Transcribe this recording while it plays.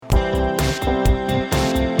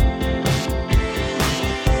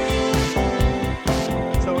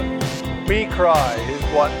Cry is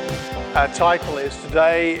what our title is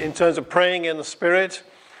today in terms of praying in the Spirit.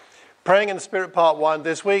 Praying in the Spirit part 1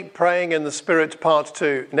 this week, praying in the Spirit part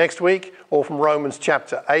 2 next week, all from Romans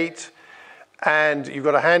chapter 8. And you've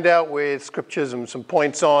got a handout with scriptures and some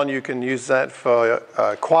points on. You can use that for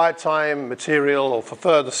quiet time material or for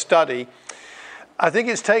further study. I think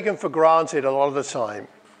it's taken for granted a lot of the time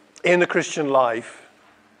in the Christian life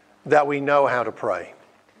that we know how to pray.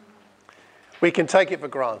 We can take it for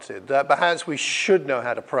granted that perhaps we should know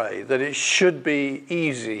how to pray, that it should be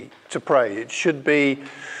easy to pray. It should be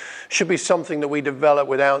something that we develop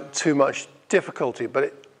without too much difficulty.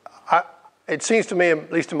 But it seems to me,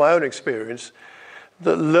 at least in my own experience,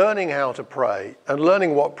 that learning how to pray and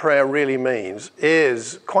learning what prayer really means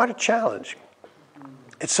is quite a challenge.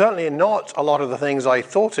 It's certainly not a lot of the things I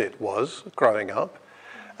thought it was growing up.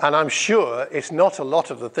 And I'm sure it's not a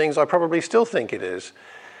lot of the things I probably still think it is.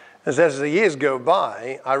 As the years go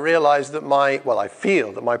by, I realize that I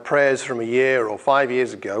feel that my prayers from a year or 5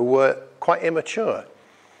 years ago were quite immature.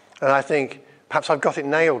 And I think, perhaps I've got it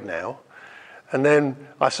nailed now. And then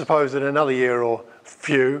I suppose that another year or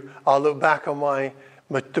few, I'll look back on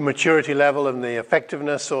the maturity level and the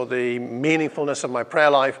effectiveness or the meaningfulness of my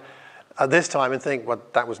prayer life at this time and think, well,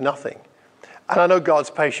 that was nothing. And I know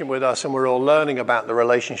God's patient with us and we're all learning about the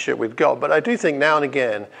relationship with God. But I do think now and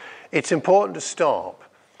again, it's important to stop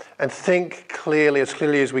and think clearly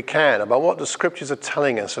as we can about what the scriptures are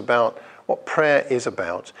telling us about what prayer is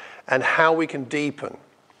about and how we can deepen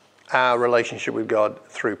our relationship with God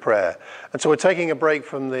through prayer. And so we're taking a break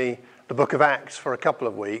from the book of Acts for a couple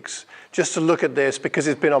of weeks just to look at this because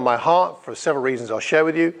it's been on my heart for several reasons I'll share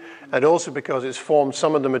with you, and also because it's formed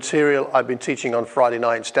some of the material I've been teaching on Friday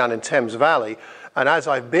nights down in Thames Valley. And as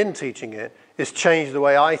I've been teaching it, it's changed the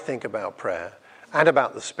way I think about prayer and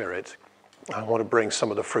about the Spirit. I want to bring some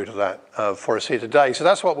of the fruit of that for us here today. So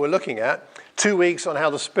that's what we're looking at. 2 weeks on how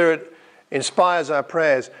the Spirit inspires our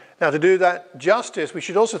prayers. Now, to do that justice, we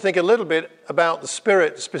should also think a little bit about the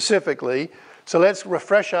Spirit specifically. So let's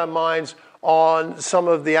refresh our minds on some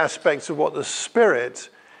of the aspects of what the Spirit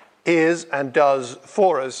is and does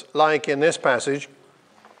for us, like in this passage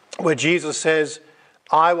where Jesus says,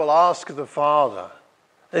 I will ask the Father.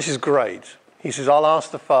 This is great. He says, I'll ask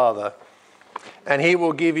the Father, and he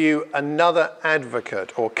will give you another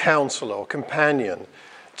advocate or counselor or companion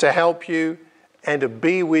to help you and to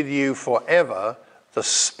be with you forever, the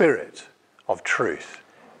Spirit of truth.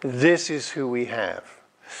 This is who we have.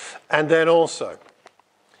 And then also,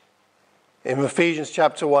 in Ephesians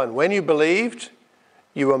chapter 1, when you believed,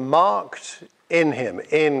 you were marked in him,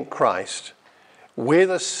 in Christ,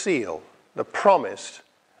 with a seal, the promised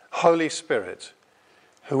Holy Spirit,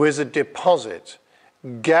 who is a deposit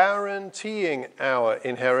guaranteeing our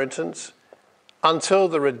inheritance until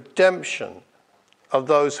the redemption of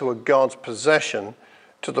those who are God's possession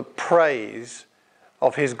to the praise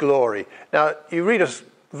of his glory. Now, you read a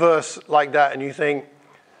verse like that and you think,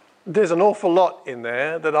 there's an awful lot in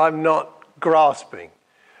there that I'm not grasping.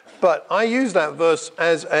 But I use that verse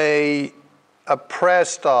as a prayer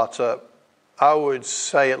starter, I would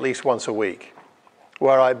say at least once a week,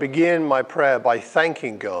 where I begin my prayer by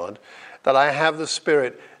thanking God that I have the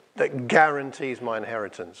Spirit that guarantees my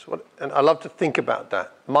inheritance. And I love to think about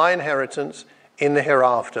that. My inheritance in the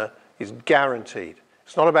hereafter is guaranteed.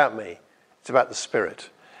 It's not about me. It's about the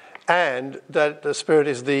Spirit. And that the Spirit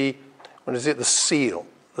is the seal.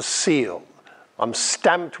 The seal. I'm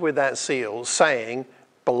stamped with that seal saying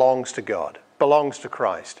belongs to God, belongs to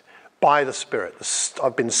Christ by the Spirit.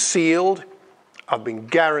 I've been sealed. I've been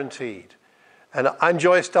guaranteed. And I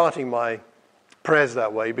enjoy starting my prayers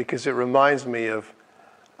that way because it reminds me of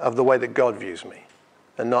the way that God views me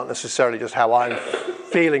and not necessarily just how I'm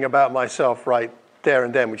feeling about myself right there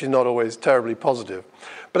and then, which is not always terribly positive.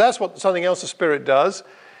 But that's something else the Spirit does.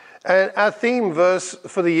 And our theme verse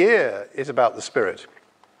for the year is about the Spirit.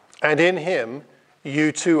 And in him,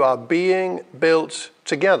 you two are being built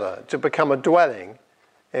together to become a dwelling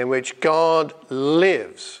in which God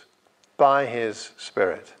lives by his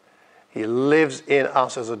Spirit. He lives in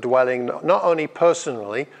us as a dwelling, not only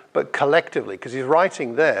personally, but collectively, because he's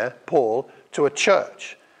writing there, Paul, to a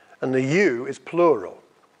church. And the you is plural.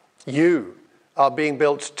 You are being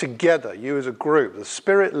built together, you as a group. The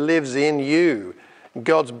Spirit lives in you.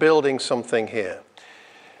 God's building something here.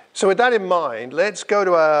 So with that in mind, let's go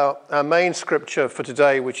to our main scripture for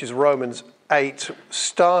today, which is Romans 8,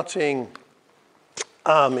 starting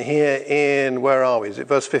here in, where are we? Is it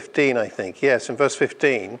verse 15, I think? Yes, in verse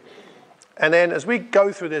 15. And then as we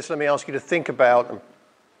go through this, let me ask you to think about and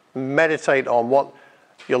meditate on what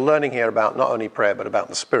you're learning here about not only prayer, but about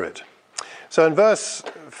the Spirit. So in verse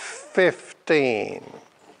 15,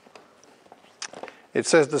 It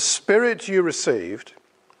says, the Spirit you received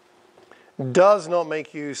does not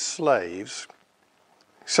make you slaves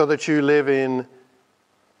so that you live in,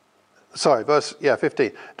 verse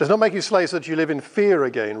 15. Does not make you slaves so that you live in fear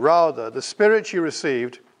again. Rather, the Spirit you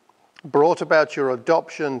received brought about your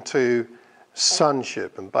adoption to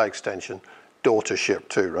sonship, and by extension, daughtership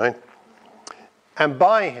too, right? And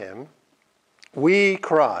by him, we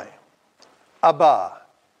cry, Abba,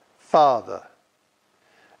 Father.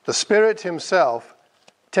 The Spirit himself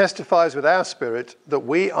testifies with our spirit that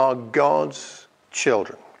we are God's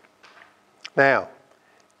children. Now,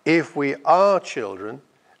 if we are children,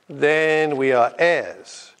 then we are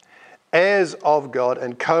heirs, heirs of God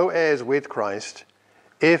and co-heirs with Christ,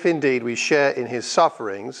 if indeed we share in his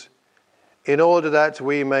sufferings, in order that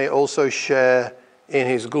we may also share in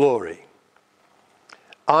his glory.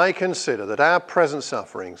 I consider that our present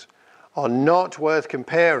sufferings are not worth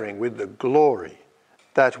comparing with the glory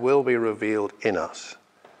that will be revealed in us.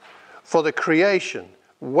 For the creation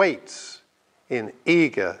waits in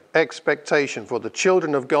eager expectation for the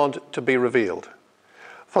children of God to be revealed.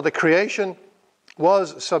 For the creation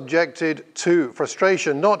was subjected to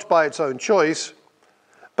frustration, not by its own choice,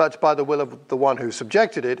 but by the will of the one who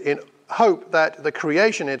subjected it, in hope that the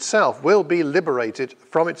creation itself will be liberated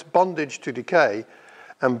from its bondage to decay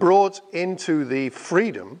and brought into the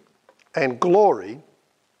freedom and glory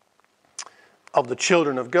of the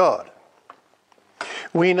children of God.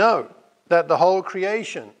 We know that the whole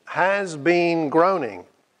creation has been groaning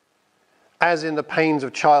as in the pains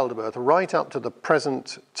of childbirth right up to the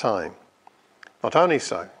present time. Not only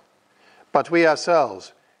so, but we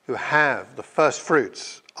ourselves who have the first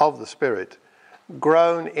fruits of the Spirit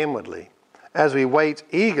groan inwardly as we wait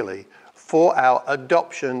eagerly for our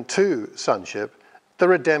adoption to sonship, the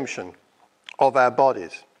redemption of our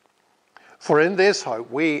bodies. For in this hope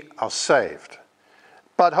we are saved.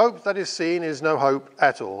 But hope that is seen is no hope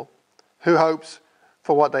at all. Who hopes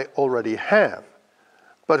for what they already have?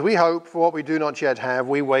 But we hope for what we do not yet have.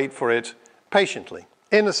 We wait for it patiently.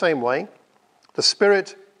 In the same way, the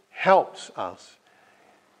Spirit helps us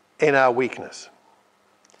in our weakness.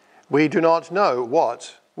 We do not know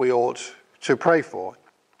what we ought to pray for,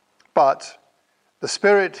 but the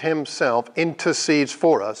Spirit himself intercedes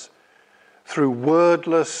for us through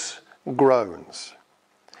wordless groans.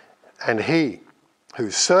 And he who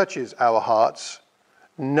searches our hearts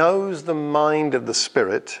knows the mind of the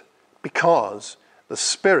Spirit, because the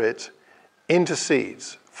Spirit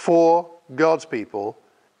intercedes for God's people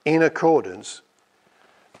in accordance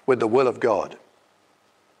with the will of God.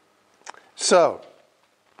 So,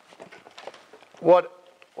 what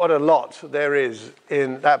a lot there is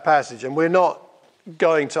in that passage, and we're not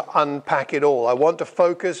going to unpack it all. I want to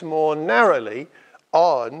focus more narrowly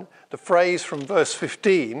on the phrase from verse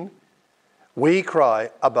 15, we cry,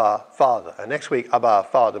 Abba, Father. And next week, Abba,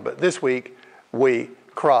 Father. But this week, we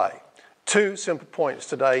cry. Two simple points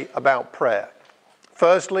today about prayer.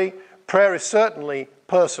 Firstly, prayer is certainly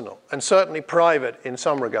personal and certainly private in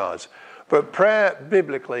some regards. But prayer,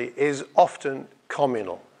 biblically, is often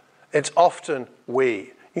communal. It's often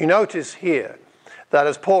we. You notice here that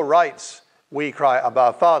as Paul writes, we cry,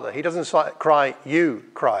 Abba, Father, he doesn't cry, you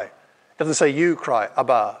cry. Doesn't say you cry,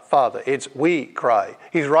 Abba, Father. It's we cry.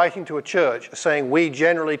 He's writing to a church saying we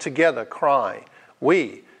generally together cry.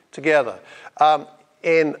 We together.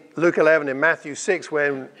 In Luke 11, in Matthew 6,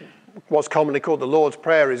 when what's commonly called the Lord's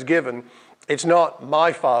Prayer is given, it's not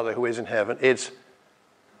my Father who is in heaven. It's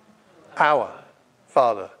our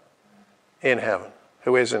Father in heaven,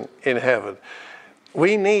 who is in heaven.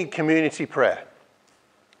 We need community prayer.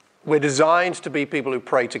 We're designed to be people who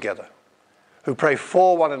pray together, who pray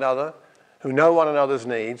for one another, who know one another's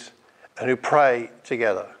needs, and who pray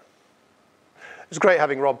together. It was great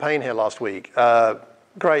having Rob Payne here last week.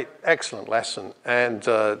 Great, excellent lesson. And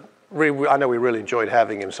I know we really enjoyed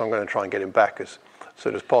having him, so I'm going to try and get him back as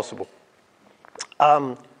soon as possible.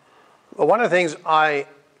 Well, one of the things, I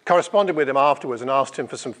corresponded with him afterwards and asked him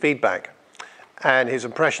for some feedback and his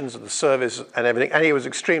impressions of the service and everything, and he was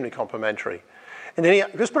extremely complimentary. And then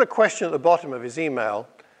he just put a question at the bottom of his email.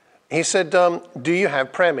 He said, do you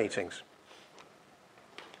have prayer meetings?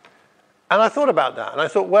 And I thought about that, and I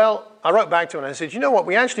thought, well, I wrote back to him and I said, you know what,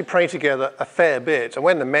 we actually pray together a fair bit, and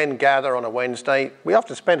when the men gather on a Wednesday, we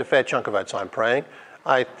often spend a fair chunk of our time praying.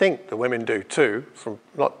 I think the women do too,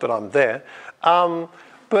 not that I'm there.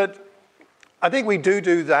 But I think we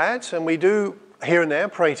do that, and we do here and there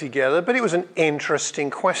pray together, but it was an interesting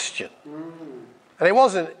question. And it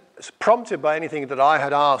wasn't prompted by anything that I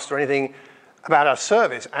had asked or anything about our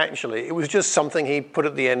service, actually. It was just something he put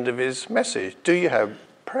at the end of his message. Do you have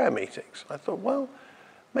prayer meetings? I thought, well,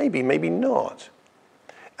 maybe not.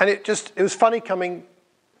 And it was funny coming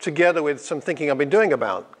together with some thinking I've been doing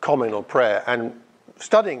about communal prayer and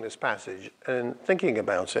studying this passage and thinking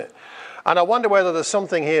about it. And I wonder whether there's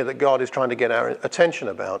something here that God is trying to get our attention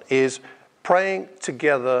about, is praying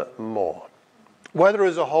together more. Whether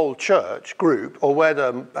as a whole church group or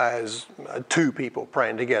whether as two people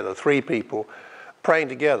praying together, three people praying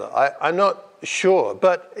together, I'm not sure.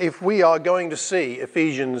 But if we are going to see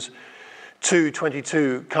Ephesians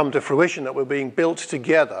 2:22 come to fruition, that we're being built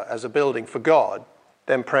together as a building for God,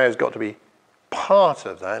 then prayer's got to be part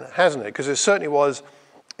of that, hasn't it? Because it certainly was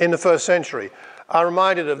in the first century. I'm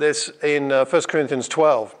reminded of this in 1 Corinthians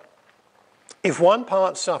 12. If one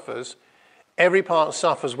part suffers, every part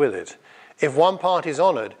suffers with it. If one part is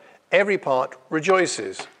honored, every part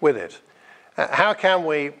rejoices with it. How can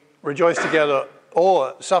we rejoice together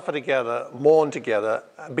or suffer together, mourn together,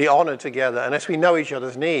 be honored together, unless we know each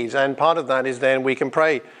other's needs? And part of that is then we can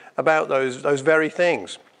pray about those very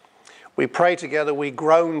things. We pray together, we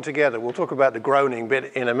groan together. We'll talk about the groaning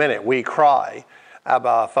bit in a minute. We cry,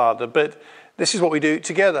 Abba, Father. But this is what we do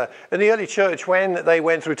together. In the early church, when they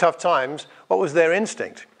went through tough times, what was their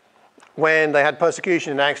instinct? When they had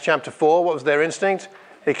persecution in Acts chapter 4, what was their instinct?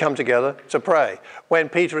 They come together to pray. When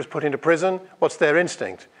Peter is put into prison, what's their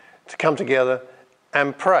instinct? To come together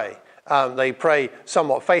and pray. They pray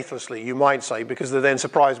somewhat faithlessly, you might say, because they're then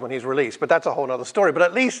surprised when he's released. But that's a whole other story. But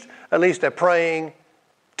at least they're praying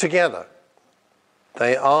together.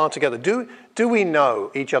 They are together. Do we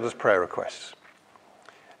know each other's prayer requests?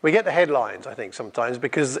 We get the headlines, I think, sometimes,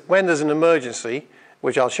 because when there's an emergency,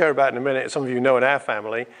 which I'll share about in a minute, some of you know in our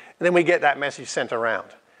family, and then we get that message sent around.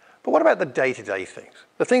 But what about the day-to-day things?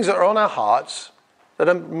 The things that are on our hearts, that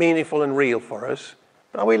are meaningful and real for us?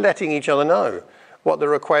 Are we letting each other know what the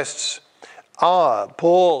requests are?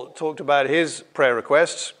 Paul talked about his prayer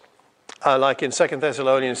requests, like in 2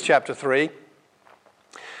 Thessalonians chapter 3.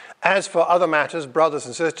 As for other matters, brothers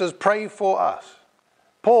and sisters, pray for us.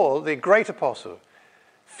 Paul, the great apostle,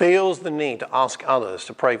 feels the need to ask others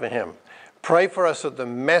to pray for him. Pray for us that the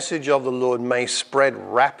message of the Lord may spread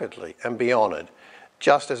rapidly and be honored,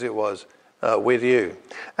 just as it was with you.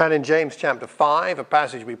 And in James chapter 5, a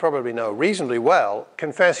passage we probably know reasonably well,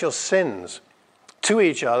 confess your sins to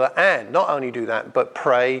each other, and not only do that, but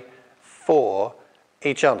pray for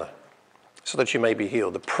each other so that you may be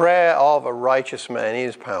healed. The prayer of a righteous man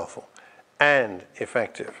is powerful and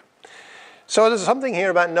effective. So there's something here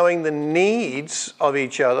about knowing the needs of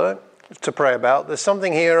each other to pray about. There's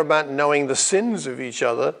something here about knowing the sins of each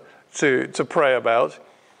other to pray about.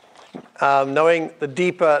 Knowing the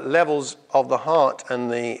deeper levels of the heart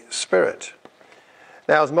and the spirit.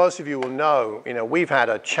 Now, as most of you will know, we've had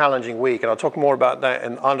a challenging week, and I'll talk more about that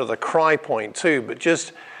under the cry point too. But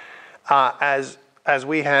just as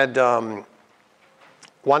we had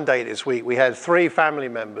one day this week, we had 3 family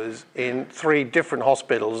members in 3 different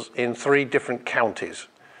hospitals in 3 different counties.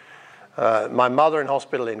 My mother in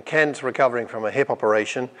hospital in Kent, recovering from a hip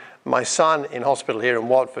operation. My son in hospital here in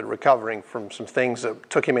Watford, recovering from some things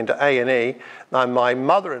that took him into A&E. And my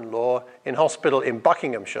mother-in-law in hospital in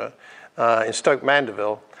Buckinghamshire, in Stoke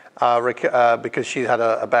Mandeville, because she had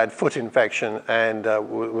a bad foot infection and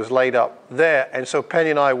was laid up there. And so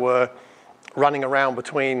Penny and I were running around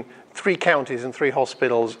between 3 counties and 3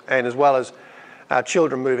 hospitals, and as well as our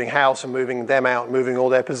children moving house and moving them out, moving all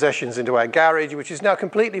their possessions into our garage, which is now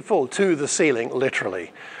completely full to the ceiling,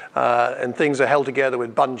 literally. And things are held together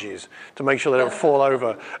with bungees to make sure they don't fall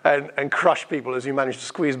over and crush people as you manage to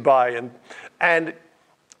squeeze by. And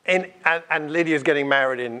Lydia's getting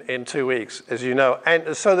married in 2 weeks, as you know.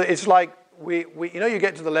 And so that it's like, you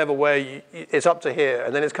get to the level where it's up to here,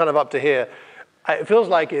 and then it's kind of up to here. It feels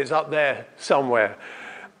like it's up there somewhere.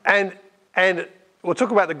 And we'll talk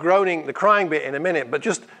about the groaning, the crying bit in a minute, but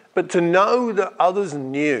to know that others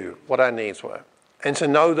knew what our needs were, and to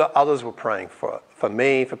know that others were praying for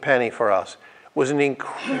me, for Penny, for us, was an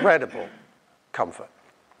incredible comfort.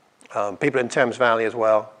 People in Thames Valley as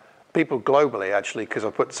well, people globally actually, because I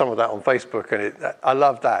put some of that on Facebook, and I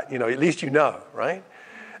love that. At least right?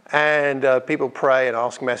 And people pray and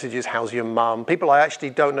ask messages, how's your mum? People I actually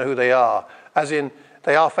don't know who they are, as in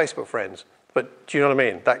they are Facebook friends. But do you know what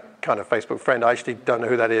I mean? That kind of Facebook friend, I actually don't know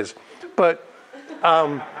who that is. But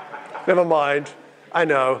never mind. I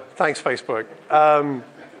know. Thanks, Facebook.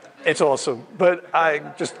 It's awesome. But I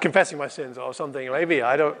just confessing my sins or something. Maybe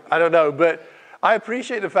I don't know. But I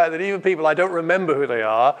appreciate the fact that even people I don't remember who they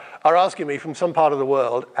are asking me from some part of the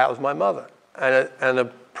world, how's my mother? And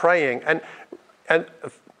are praying. And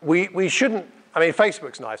we shouldn't. I mean,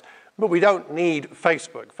 Facebook's nice, but we don't need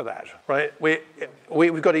Facebook for that, right?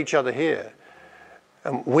 We've got each other here.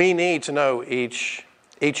 And we need to know each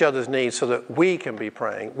each other's needs so that we can be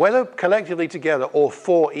praying, whether collectively together or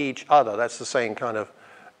for each other. That's the same kind of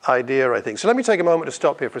idea, I think. So let me take a moment to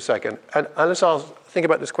stop here for a second and let's think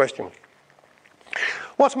about this question.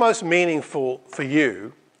 What's most meaningful for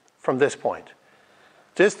you from this point?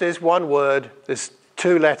 Just this one word, this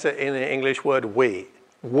two-letter in the English word we.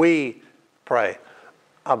 We pray,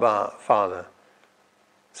 Abba, Father.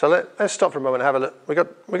 So let's stop for a moment and have a look.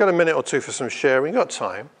 We got a minute or two for some sharing. We've got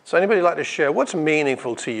time. So anybody like to share? What's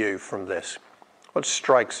meaningful to you from this? What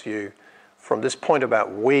strikes you from this point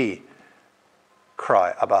about we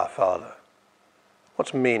cry, Abba, Father?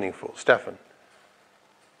 What's meaningful? Stefan?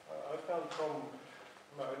 I found from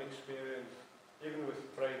my own experience, even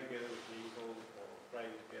with praying together with people or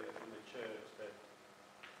praying together in the church, that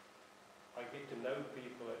I get to know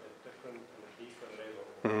people at a different and a deeper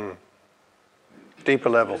level.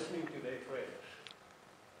 Deeper level. Listening to their prayers.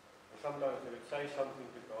 And sometimes they would say something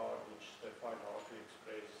to God which they find hard to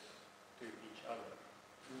express to each other.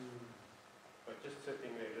 But just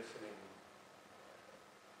sitting there listening,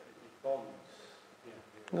 it bonds.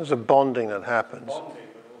 There's a bonding that happens.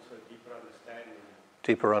 Bonding, but also deeper understanding.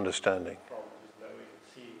 Deeper understanding. From just knowing and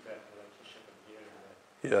seeing that relationship and hearing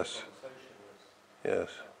that Yes. conversation was. Yes.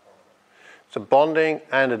 It's a bonding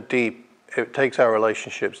and it takes our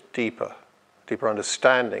relationships deeper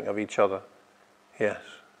understanding of each other. Yes.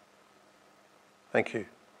 Thank you.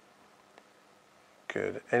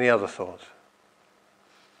 Good. Any other thoughts?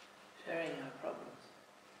 Sharing our problems.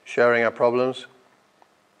 Sharing our problems?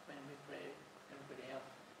 When we pray, everybody else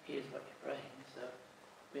hears what you're praying, so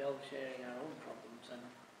we're all sharing our own problems,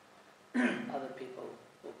 and other people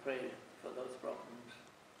will pray for those problems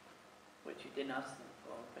which you didn't ask them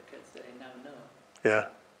for because they now know. Yeah.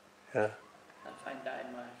 Yeah. I find that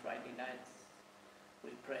in my Friday nights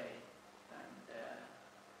we pray, and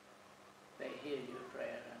they hear your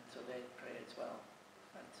prayer, and so they pray as well,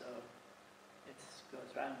 and so it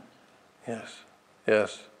goes round. Yes.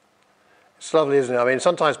 Yes. It's lovely, isn't it? I mean,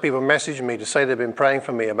 sometimes people message me to say they've been praying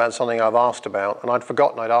for me about something I've asked about, and I'd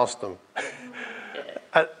forgotten I'd asked them.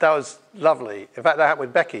 That was lovely. In fact, that happened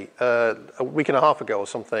with Becky a week and a half ago or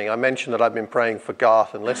something. I mentioned that I'd been praying for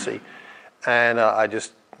Garth and Lissy, and I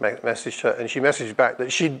just messaged her, and she messaged back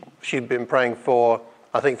that she'd been praying for,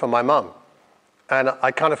 I think, for my mum. And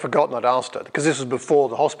I kind of forgotten I'd asked her, because this was before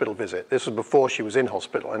the hospital visit. This was before she was in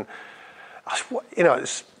hospital. And,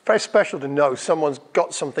 it's very special to know someone's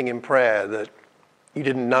got something in prayer that you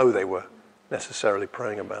didn't know they were necessarily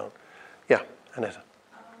praying about. Yeah, Annette.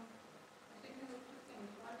 I think there are two things.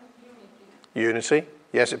 One is unity. Unity.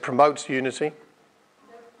 Yes, it promotes unity. That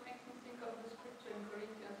makes me think of the scripture in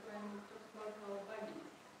Corinthians when it talks about our bodies.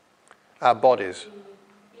 Our bodies. We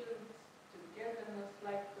build togetherness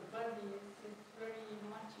like the bodies. It's very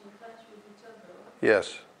much in touch with each other.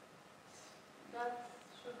 Yes. That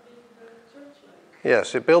should be the church-like.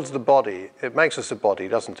 Yes, it builds the body. It makes us a body,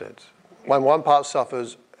 doesn't it? When one part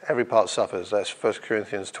suffers, every part suffers. That's 1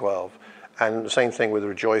 Corinthians 12. And the same thing with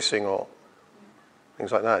rejoicing or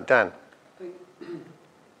things like that. Dan? I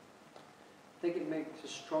think it makes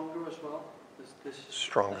us stronger as well. There's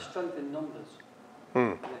Stronger. strength in numbers,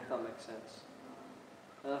 Hmm. if that makes sense.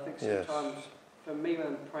 And I think Yes. sometimes, for me, when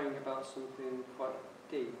I'm praying about something quite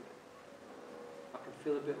deep, I can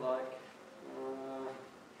feel a bit like,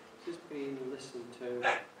 is this being listened to?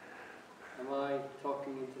 Am I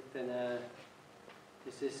talking into thin air?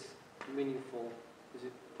 Is this meaningful? Is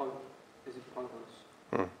it pointless?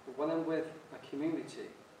 Hmm. But when I'm with a community,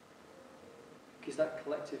 because that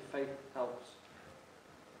collective faith helps.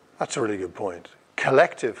 That's a really good point.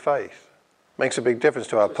 Collective faith makes a big difference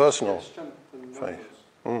to our So it's personal a strength in numbers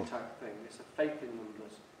faith. type thing. It's a faith in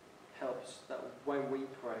numbers helps that when we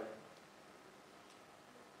pray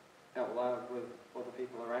out loud with other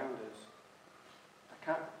people around us, I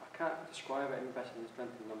can't describe it any better than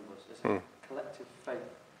strength in numbers. It's a collective faith.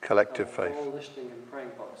 Collective And faith. we're all listening and praying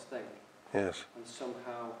about this thing, Yes. and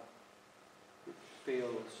somehow it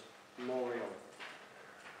feels more real.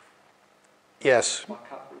 Yes. I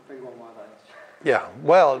can't put a finger on why that is. Yeah.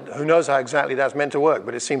 Well, who knows how exactly that's meant to work,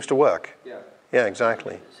 but it seems to work. Yeah. Yeah,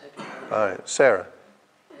 exactly. All right. Sarah?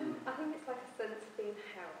 I think it's like a sense of being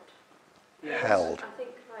held. Held. I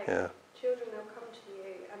think like Yeah. children, they'll come to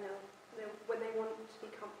you and they'll when they want to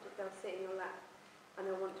be comforted, they'll sit in your lap and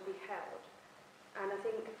they'll want to be held. And I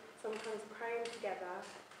think sometimes praying together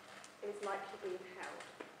is like you're being held.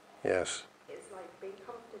 Yes. It's like being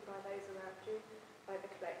comforted by those around you, by the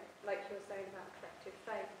like you were saying about collective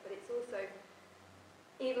faith. But it's also,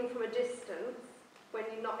 even from a distance, when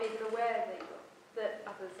you're not even aware that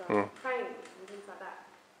others are praying and things like that,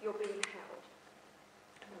 you're being held.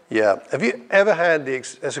 Yeah. Have you ever had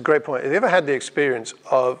that's a great point. Have you ever had the experience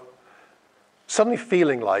of suddenly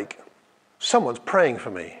feeling like someone's praying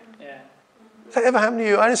for me? Yeah. Has that ever happened to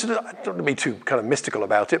you? I don't want to be too kind of mystical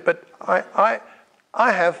about it, but I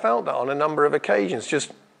have felt that on a number of occasions.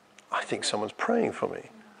 Just, I think someone's praying for me.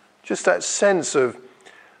 Just that sense of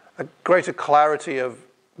a greater clarity of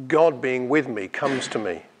God being with me comes to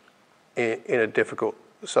me in a difficult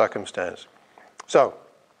circumstance. So,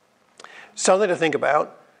 something to think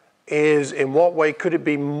about is, in what way could it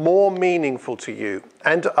be more meaningful to you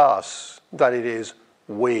and to us that it is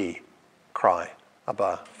we cry,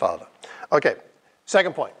 Abba, Father. Okay,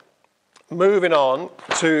 second point. Moving on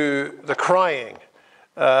to the crying,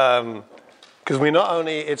 because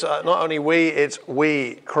it's not only we, it's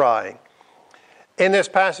we crying. In this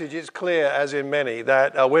passage, it's clear, as in many,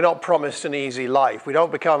 that we're not promised an easy life. We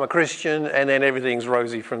don't become a Christian and then everything's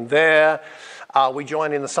rosy from there. We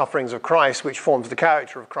join in the sufferings of Christ, which forms the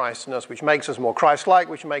character of Christ in us, which makes us more Christ-like,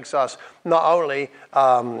 which makes us not only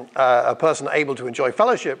a person able to enjoy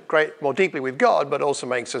fellowship more deeply with God, but also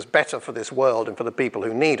makes us better for this world and for the people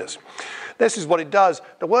who need us. This is what it does.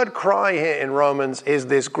 The word cry here in Romans is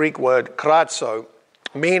this Greek word krazo,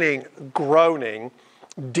 meaning groaning,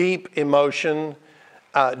 deep emotion,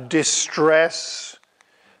 distress,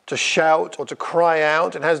 to shout or to cry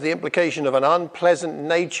out. It has the implication of an unpleasant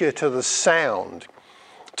nature to the sound,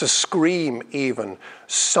 to scream even,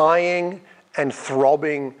 sighing and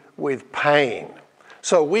throbbing with pain.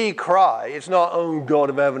 So we cry. It's not, oh God,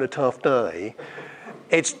 I'm having a tough day.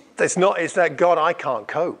 It's that, God, I can't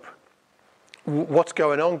cope. What's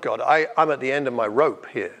going on, God? I'm at the end of my rope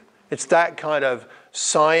here. It's that kind of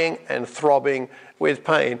sighing and throbbing with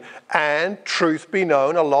pain. And truth be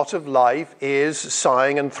known, a lot of life is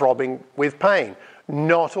sighing and throbbing with pain.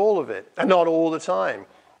 Not all of it, and not all the time.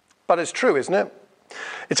 But it's true, isn't it?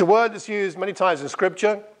 It's a word that's used many times in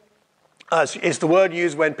Scripture. It's the word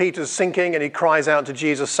used when Peter's sinking and he cries out to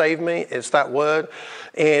Jesus, save me. It's that word.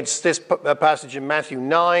 It's this passage in Matthew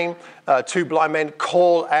 9. Two blind men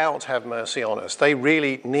call out, have mercy on us. They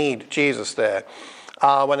really need Jesus there.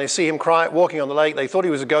 When they see him walking on the lake, they thought he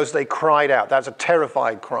was a ghost. They cried out. That's a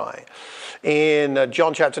terrified cry. In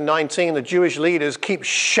John chapter 19, the Jewish leaders keep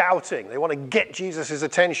shouting. They want to get Jesus'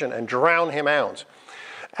 attention and drown him out.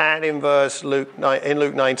 And in Luke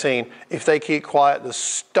 19, if they keep quiet, the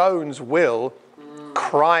stones will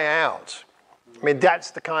cry out. I mean, that's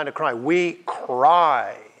the kind of cry. We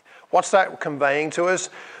cry. What's that conveying to us?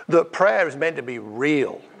 That prayer is meant to be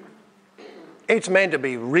real. It's meant to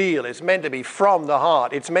be real. It's meant to be from the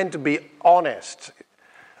heart. It's meant to be honest,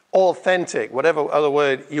 authentic, whatever other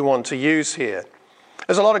word you want to use here.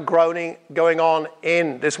 There's a lot of groaning going on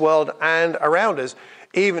in this world and around us.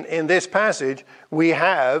 Even in this passage, we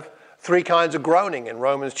have three kinds of groaning in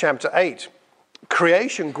Romans chapter 8.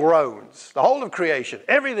 Creation groans. The whole of creation,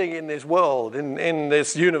 everything in this world, in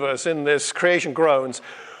this universe, in this creation groans.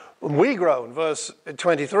 We groan, verse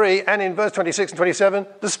 23, and in verse 26 and 27,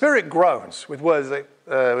 the Spirit groans with groans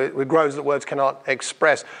that words cannot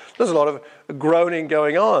express. There's a lot of groaning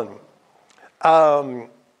going on.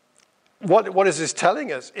 What is this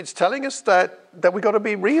telling us? It's telling us that we've got to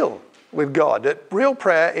be real with God, that real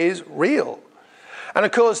prayer is real. And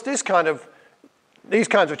of course, these kinds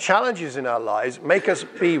of challenges in our lives make us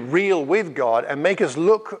be real with God and make us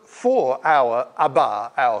look for our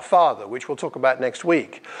Abba, our Father, which we'll talk about next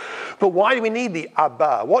week. But why do we need the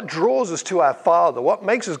Abba? What draws us to our Father? What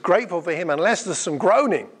makes us grateful for him unless there's some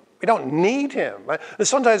groaning? We don't need him. And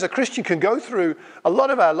sometimes a Christian can go through a lot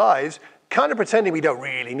of our lives kind of pretending we don't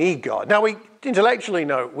really need God. Now, we intellectually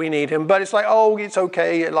know we need him, but it's like, oh, it's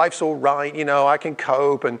okay, life's all right, I can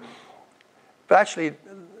cope. But actually,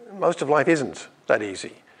 most of life isn't that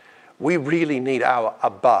easy. We really need our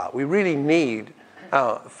Abba. We really need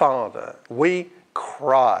our Father. We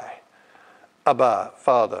cry, Abba,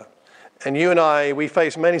 Father. And you and I, we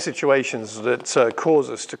face many situations that cause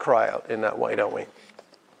us to cry out in that way, don't we?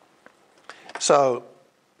 So,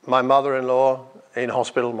 my mother-in-law in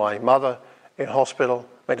hospital, my mother in hospital,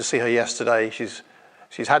 went to see her yesterday. She's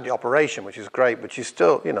had the operation, which is great, but she's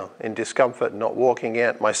still, in discomfort, not walking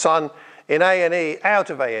yet. My son in A&E, out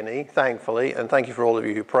of A&E, thankfully, and thank you for all of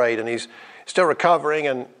you who prayed, and he's still recovering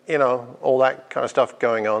and, all that kind of stuff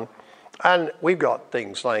going on. And we've got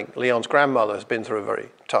things like Leon's grandmother has been through a very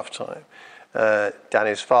tough time.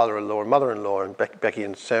 Danny's father-in-law and mother-in-law, and Becky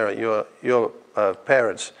and Sarah, your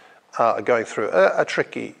parents, are going through a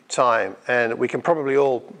tricky time. And we can probably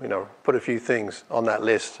all, put a few things on that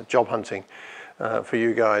list, job hunting for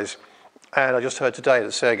you guys. And I just heard today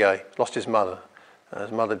that Sergei lost his mother.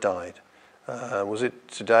 His mother died. Was it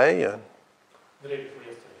today? The day before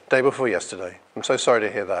day before yesterday. I'm so sorry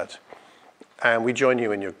to hear that. And we join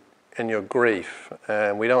you in your grief.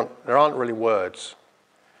 And there aren't really words.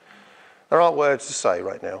 There aren't words to say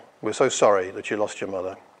right now. We're so sorry that you lost your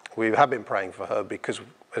mother. We have been praying for her because,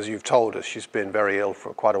 as you've told us, she's been very ill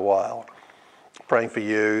for quite a while. Praying for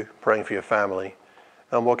you, praying for your family.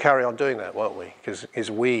 And we'll carry on doing that, won't we?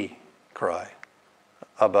 Because we cry,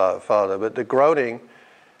 Abba, Father. But the groaning,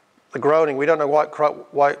 we don't know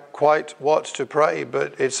quite what to pray,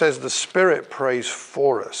 but it says the Spirit prays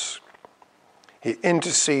for us. He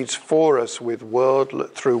intercedes for us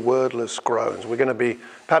through wordless groans. We're going to be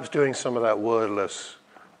perhaps doing some of that wordless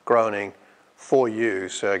groaning for you,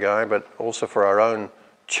 Sergei, but also for our own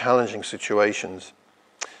challenging situations.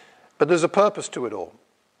 But there's a purpose to it all.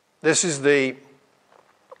 This is the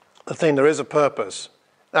thing, there is a purpose.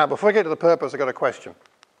 Now, before I get to the purpose, I've got a question,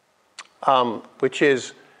 which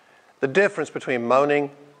is the difference between moaning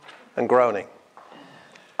and groaning.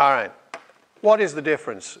 All right. What is the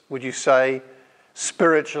difference, would you say,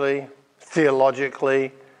 spiritually,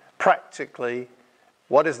 theologically, practically?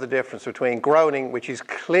 What is the difference between groaning, which is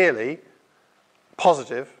clearly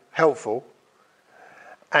positive, helpful,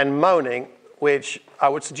 and moaning, which I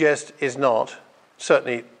would suggest is not?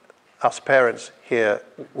 Certainly us parents here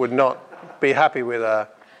would not be happy with our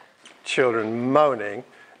children moaning.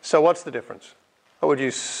 So what's the difference? What would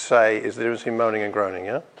you say is the difference between moaning and groaning,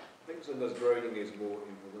 yeah? I think sometimes groaning is more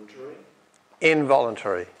involuntary.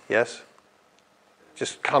 Involuntary, yes.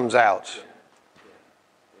 Just comes out.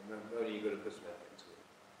 Yeah. Moaning, you've got to put some effort into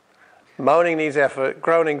it. Moaning needs effort.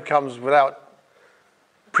 Groaning comes without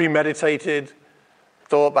premeditated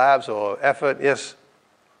thought, perhaps, or effort, yes?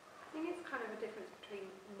 I think it's kind of a difference between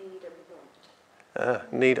need and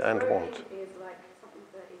want. Need and want. Groaning is like something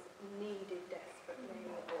that is needed desperately,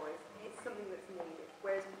 or it's something that's needed.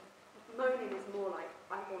 Whereas moaning is more like,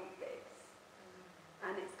 I want this.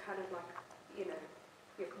 And it's kind of like,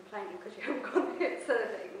 you're complaining because you haven't got it, sort of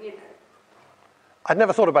thing, I'd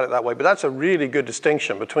never thought about it that way, but that's a really good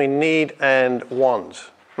distinction between need and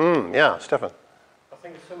want. Yeah, Stefan. I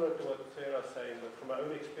think it's similar to what Sarah's saying, but from my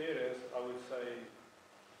own experience, I would say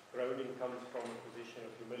groaning comes from a position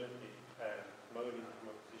of humility and moaning from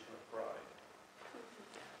a position of pride.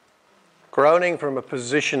 Groaning from a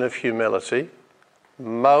position of humility,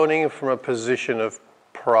 moaning from a position of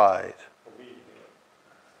pride. For me,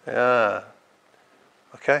 Yeah.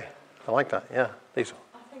 Okay, I like that. Yeah, Lisa.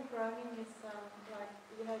 I think groaning is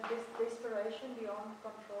desperation beyond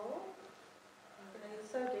control. You're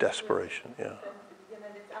so desperate Desperation, yeah.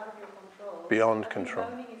 that, it's out of your control. Beyond I think control.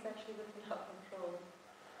 moaning is actually within our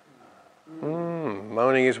control.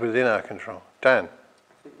 Moaning is within our control. Dan. I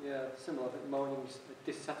think, similar. I think moaning is a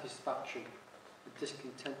dissatisfaction, a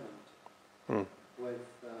discontentment with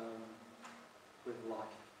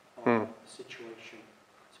life or a situation.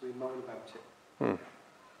 So we moan about it. But,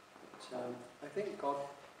 I think God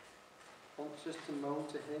wants us to moan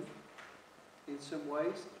to Him in some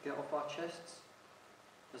ways, get off our chests,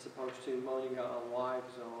 as opposed to moaning at our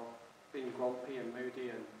wives or being grumpy and moody,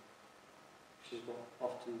 and which is what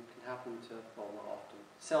often can happen to, well, not often,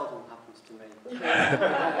 seldom happens to me. I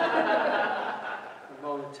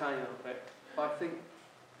moan a tiny little bit, but I think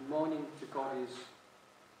moaning to God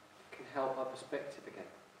can help our perspective again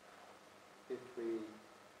if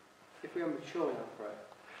we are mature enough for it.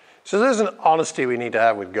 So there's an honesty we need to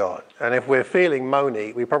have with God. And if we're feeling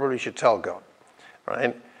moany, we probably should tell God,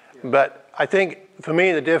 right? Yeah. But I think, for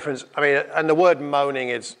me, the difference, and the word moaning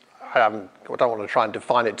is, I don't want to try and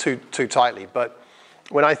define it too tightly, but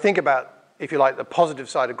when I think about, if you like, the positive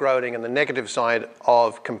side of groaning and the negative side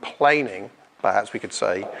of complaining, perhaps we could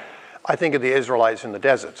say, I think of the Israelites in the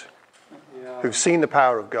desert, who've seen the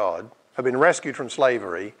power of God, have been rescued from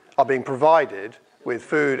slavery, are being provided with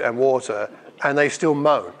food and water, and they still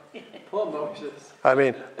moan. Poor Moses.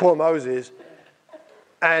 Poor Moses.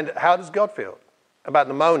 And how does God feel about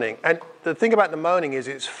the moaning? And the thing about the moaning is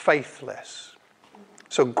it's faithless.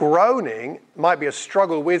 So groaning might be a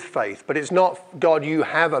struggle with faith, but it's not, God, you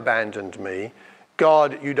have abandoned me.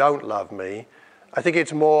 God, you don't love me. I think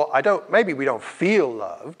it's more, maybe we don't feel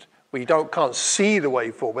loved. We can't see the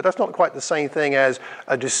way forward. But that's not quite the same thing as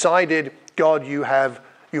a decided, God, you have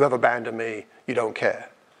abandoned me. You don't care.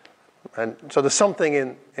 And so there's something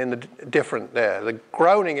in the different there. The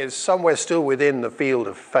groaning is somewhere still within the field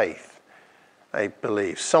of faith, I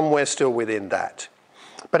believe. Somewhere still within that.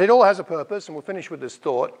 But it all has a purpose, and we'll finish with this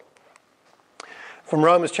thought. From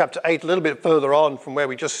Romans chapter 8, a little bit further on from where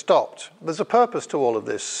we just stopped. There's a purpose to all of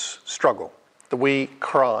this struggle, the we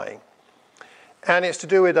crying. And it's to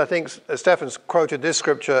do with, I think, Stefan's quoted this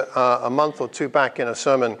scripture a month or two back in a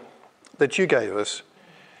sermon that you gave us,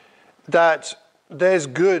 that there's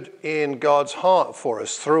good in God's heart for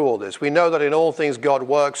us through all this. We know that in all things God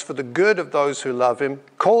works for the good of those who love him,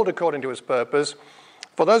 called according to his purpose.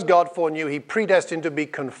 For those God foreknew, he predestined to be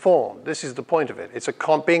conformed. This is the point of it. It's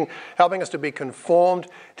helping us to be conformed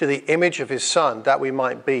to the image of his Son, that we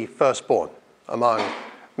might be firstborn among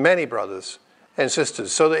many brothers and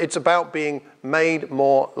sisters. So that it's about being made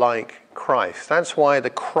more like Christ. That's why the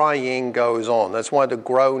crying goes on. That's why the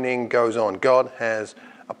groaning goes on. God has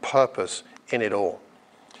a purpose in it all.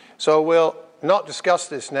 So we'll not discuss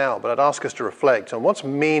this now, but I'd ask us to reflect on what's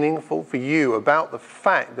meaningful for you about the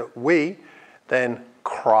fact that we then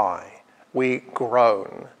cry, we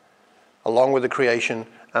groan, along with the creation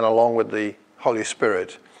and along with the Holy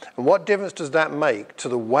Spirit. And what difference does that make to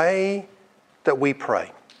the way that we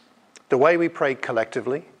pray? The way we pray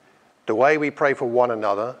collectively, the way we pray for one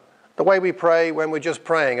another, the way we pray when we're just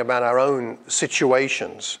praying about our own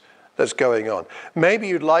situations that's going on. Maybe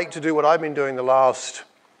you'd like to do what I've been doing the last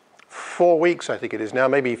 4 weeks, I think it is now,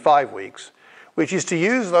 maybe 5 weeks, which is to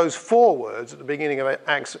use those 4 words at the beginning of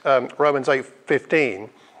Romans 8:15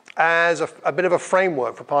 as a bit of a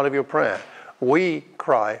framework for part of your prayer. We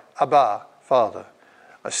cry, Abba, Father.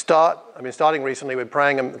 I've been starting recently with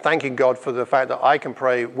praying and thanking God for the fact that I can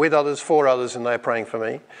pray with others, for others, and they're praying for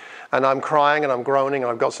me. And I'm crying and I'm groaning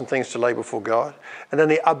and I've got some things to lay before God. And then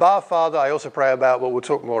the Abba, Father, I also pray about, well, we'll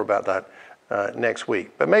talk more about that next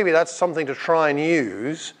week. But maybe that's something to try and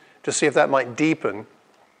use to see if that might deepen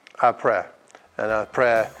our prayer and our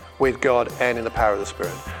prayer with God and in the power of the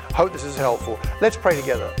Spirit. Hope this is helpful. Let's pray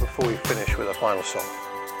together before we finish with a final song.